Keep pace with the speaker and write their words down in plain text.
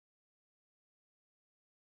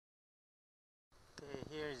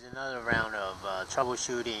Another round of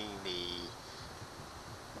troubleshooting the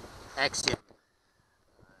Axiom,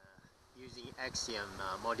 using Axiom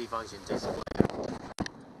multifunction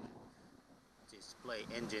display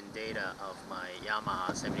engine data of my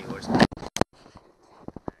Yamaha 70 horsepower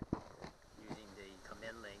using the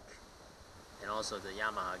Command Link and also the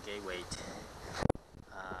Yamaha Gateway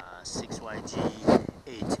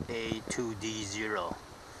 6YG8A2D0.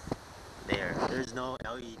 There's no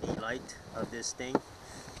LED light of this thing.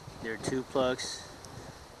 There are two plugs,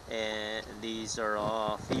 and these are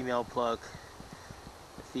all female plug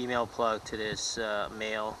to this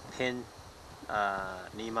male pin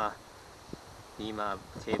NEMA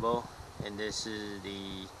cable, and this is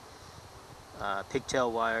the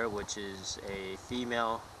pigtail wire, which is a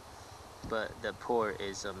female, but the port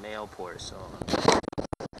is a male port. So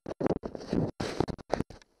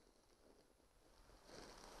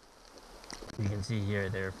you can see here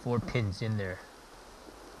there are 4 pins in there.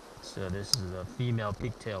 So this is a female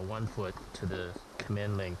pigtail 1 foot to the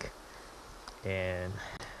Command Link, and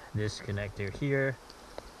this connector here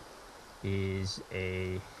is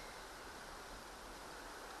a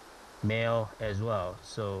male as well.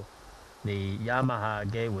 So the Yamaha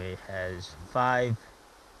Gateway has 5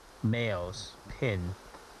 males pin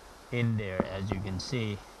in there, as you can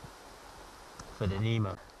see, for the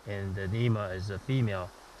NEMA, and the NEMA is a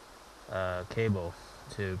female cable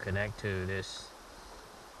to connect to this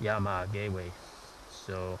Yamaha Gateway.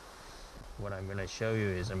 So what I'm going to show you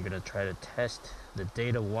is I'm going to try to test the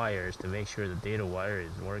data wires to make sure the data wire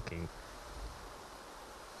is working.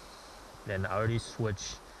 Then I already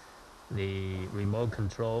switched the remote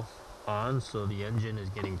control on, so the engine is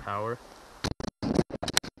getting power. My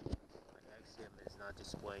Axiom is not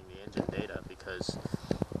displaying the engine data, because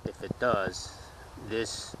if it does,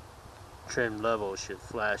 this trim level should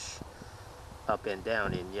flash up and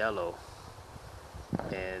down in yellow,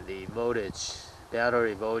 and the voltage,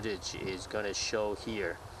 battery voltage, is going to show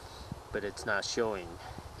here, but it's not showing,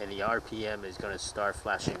 and the RPM is going to start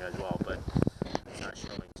flashing as well, but it's not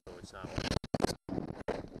showing, so it's not working. The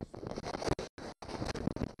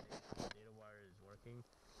data wire is working.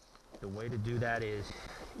 The way to do that is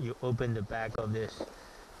you open the back of this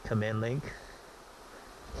Command Link,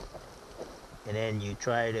 and then you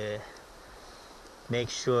try to make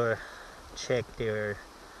sure, check their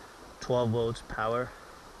 12 volts power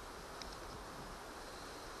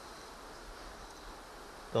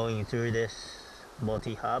going through this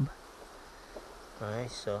multi-hub. Alright,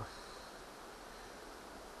 so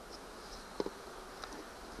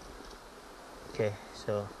okay,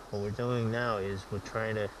 so what we're doing now is we're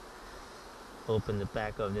trying to open the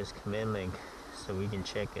back of this Command Link so we can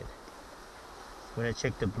check it. We're going to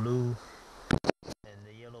check the blue and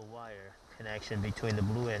the yellow wire connection. Between the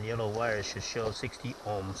blue and yellow wire should show 60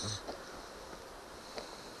 ohms.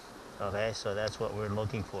 Okay, so that's what we're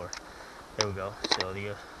looking for. There we go. So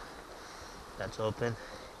that's open,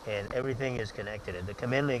 and everything is connected. The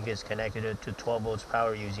Command Link is connected to 12 volts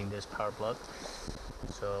power using this power plug.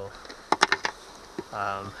 So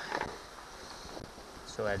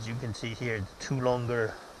so as you can see here, the 2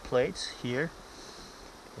 longer plates here.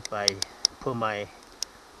 If I put my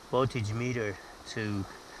voltage meter to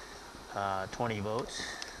 20 volts,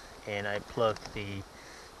 and I plug the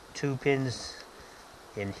 2 pins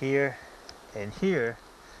in here and here,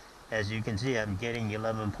 as you can see, I'm getting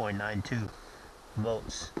 11.92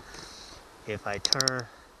 volts. If I turn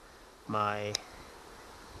my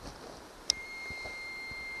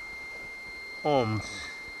ohms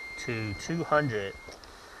to 200,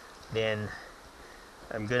 then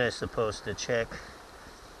I'm supposed to check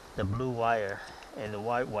the blue wire and the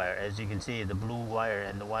white wire. As you can see, the blue wire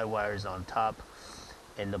and the white wire is on top,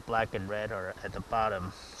 and the black and red are at the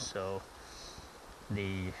bottom. So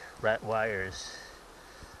the red wires,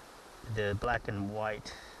 the black and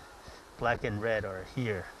red are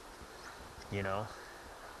here, you know,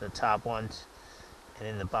 the top ones, and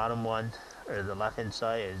then the bottom one, or the left hand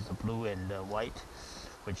side, is the blue and the white,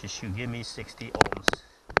 which should give me 60 ohms.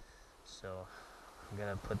 So I'm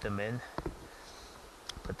gonna put them in,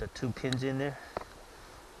 put the 2 pins in there.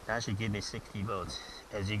 That should give me 60 volts.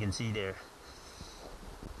 As you can see there,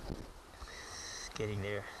 it's getting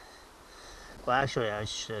there. Well, actually, I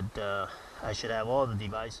should have all the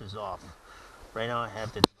devices off. Right now I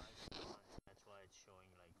have the devices on. That's why it's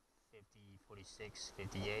showing like 50, 46,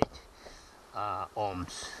 58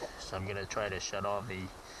 ohms. So I'm gonna try to shut off the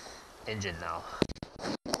engine now.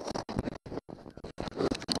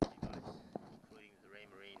 Including the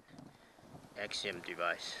Raymarine Axiom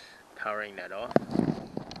device. Powering that off.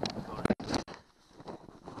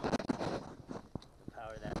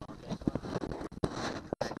 Power that off as well.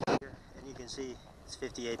 And you can see It's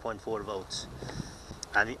 58.4 volts.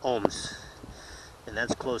 I mean ohms, and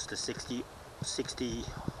that's close to 60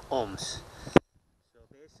 ohms. So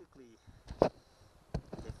basically,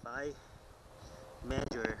 if I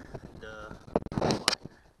measure the blue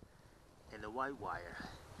wire and the white wire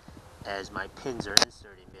as my pins are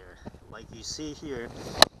inserting there, like you see here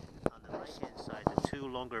on the right hand side, the two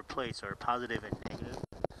longer plates are positive and negative,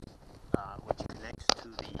 which connects to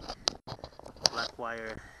the black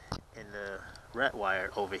wire and the red wire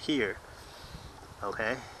over here.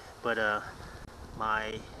 Okay, but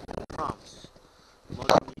my prompts,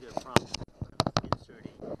 multimeter prompts I'm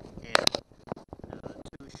inserting, and the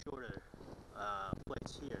two shorter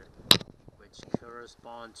plates here, which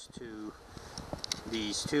corresponds to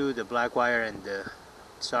these two, the black wire and the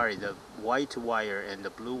white wire and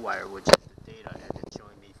the blue wire, which is the data, and it's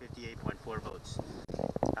showing me 58.4 volts.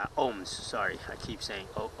 Ohms, sorry, I keep saying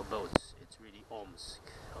volts. It's really ohms.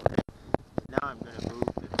 Okay. Now I'm going to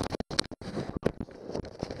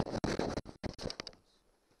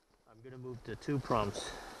move the two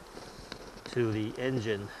prompts to the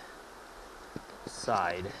engine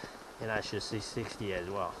side, and I should see 60 as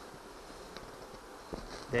well.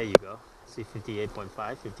 There you go. See 58.5,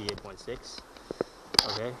 58.6.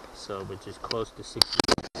 Okay, so which is close to 60.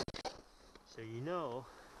 So you know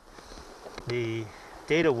the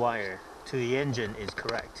data wire to the engine is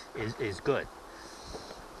correct, is good,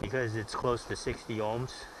 because it's close to 60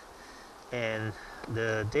 ohms, and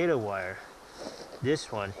the data wire,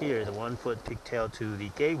 this one here, the 1 foot pigtail to the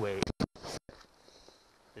gateway,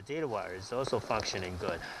 the data wire is also functioning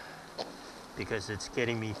good because it's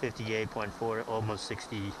getting me 58.4, almost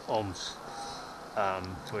 60 ohms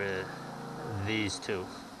for these two.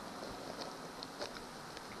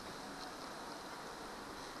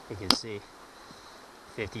 You can see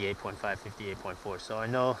 58.5, 58.4. So I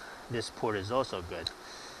know this port is also good.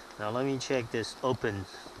 Now let me check this open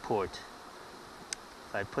port.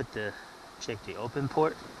 If I check the open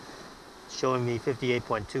port, showing me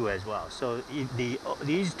 58.2 as well. So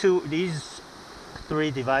these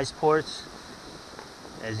three device ports,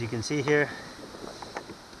 as you can see here,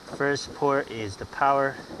 first port is the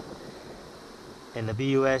power and the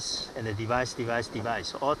BUS and the device.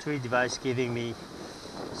 So all three devices giving me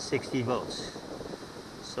 60 volts.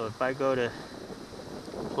 So if I go to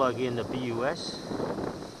plug in the BUS,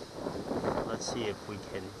 let's see if we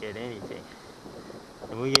can get anything.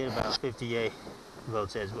 And we get about 58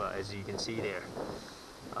 volts as well, as you can see there.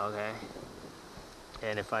 Okay.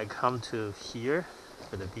 And if I come to here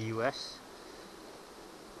for the BUS,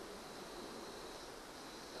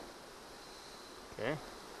 okay,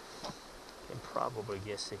 can probably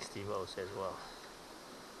get 60 volts as well.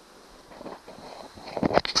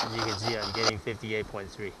 As you can see, I'm getting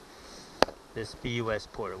 58.3. This BUS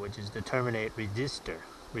port, which is the terminate resistor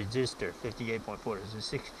 58.4.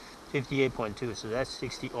 This is 58.2, so that's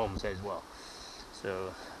 60 ohms as well.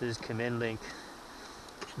 So this Command Link,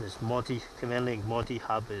 Command Link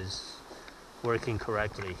multi-hub is working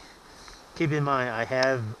correctly. Keep in mind, I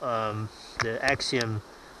have the Axiom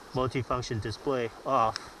multifunction display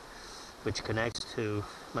off, which connects to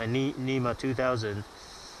my NEMA 2000.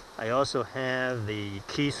 I also have the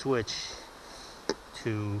key switch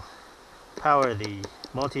to power the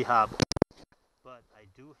multi-hub, but I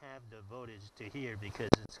do have the voltage to here because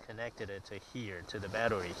it's connected to here, to the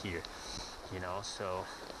battery here, you know, so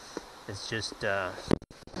it's just this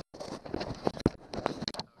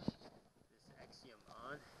Axiom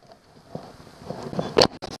on.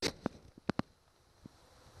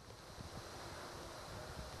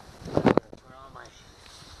 I'm gonna turn on my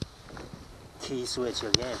key switch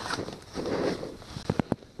again.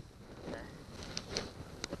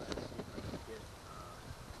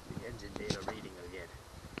 Engine data reading again.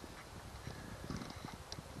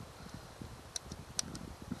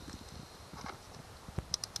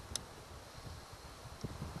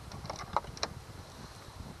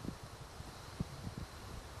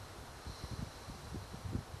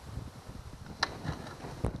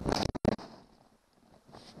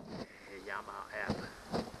 Yamaha app.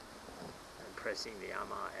 I'm pressing the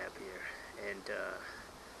Yamaha app here, and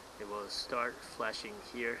it will start flashing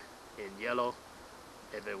here in yellow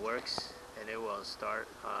if it works, and it will start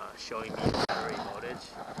showing me the battery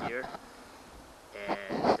voltage here,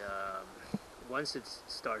 and once it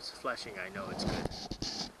starts flashing, I know it's good,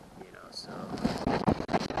 you know, so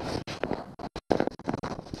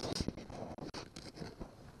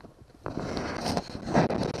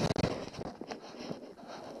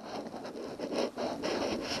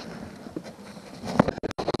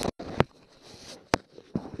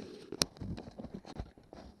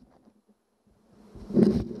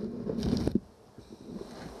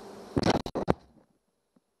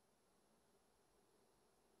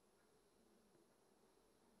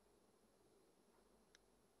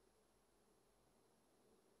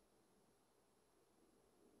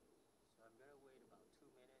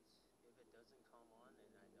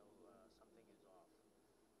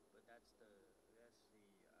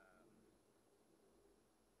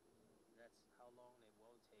that's how long it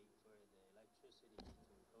will take for the electricity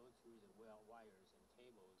to go through the wires and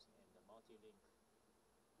cables and the multi-link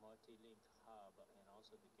hub and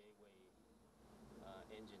also the gateway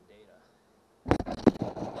engine data. I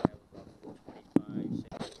have about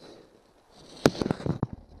 25 seconds.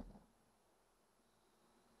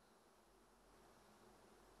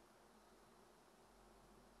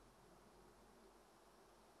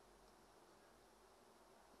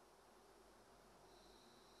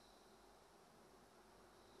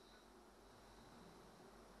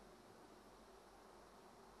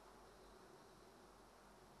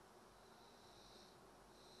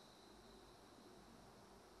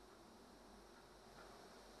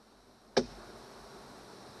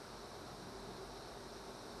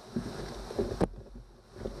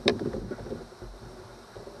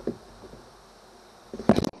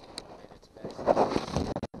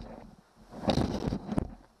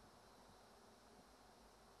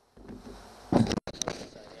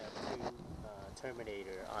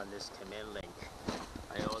 Terminator on this command link.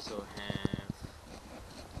 I also have,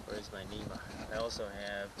 where's my NEMA? I also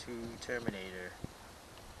have two terminator,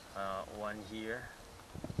 one here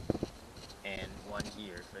and one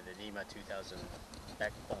here for the NEMA 2000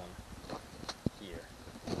 backbone here.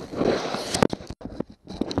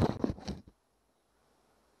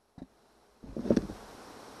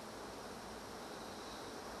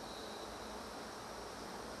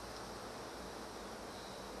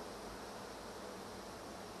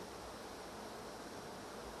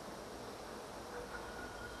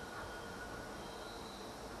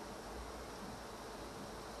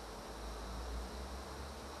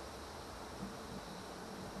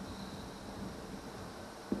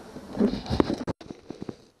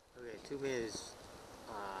 Okay, 2 minutes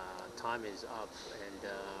time is up, and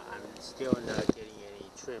I'm still not getting any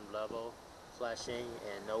trim level flashing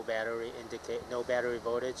and no battery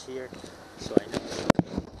voltage here, so I know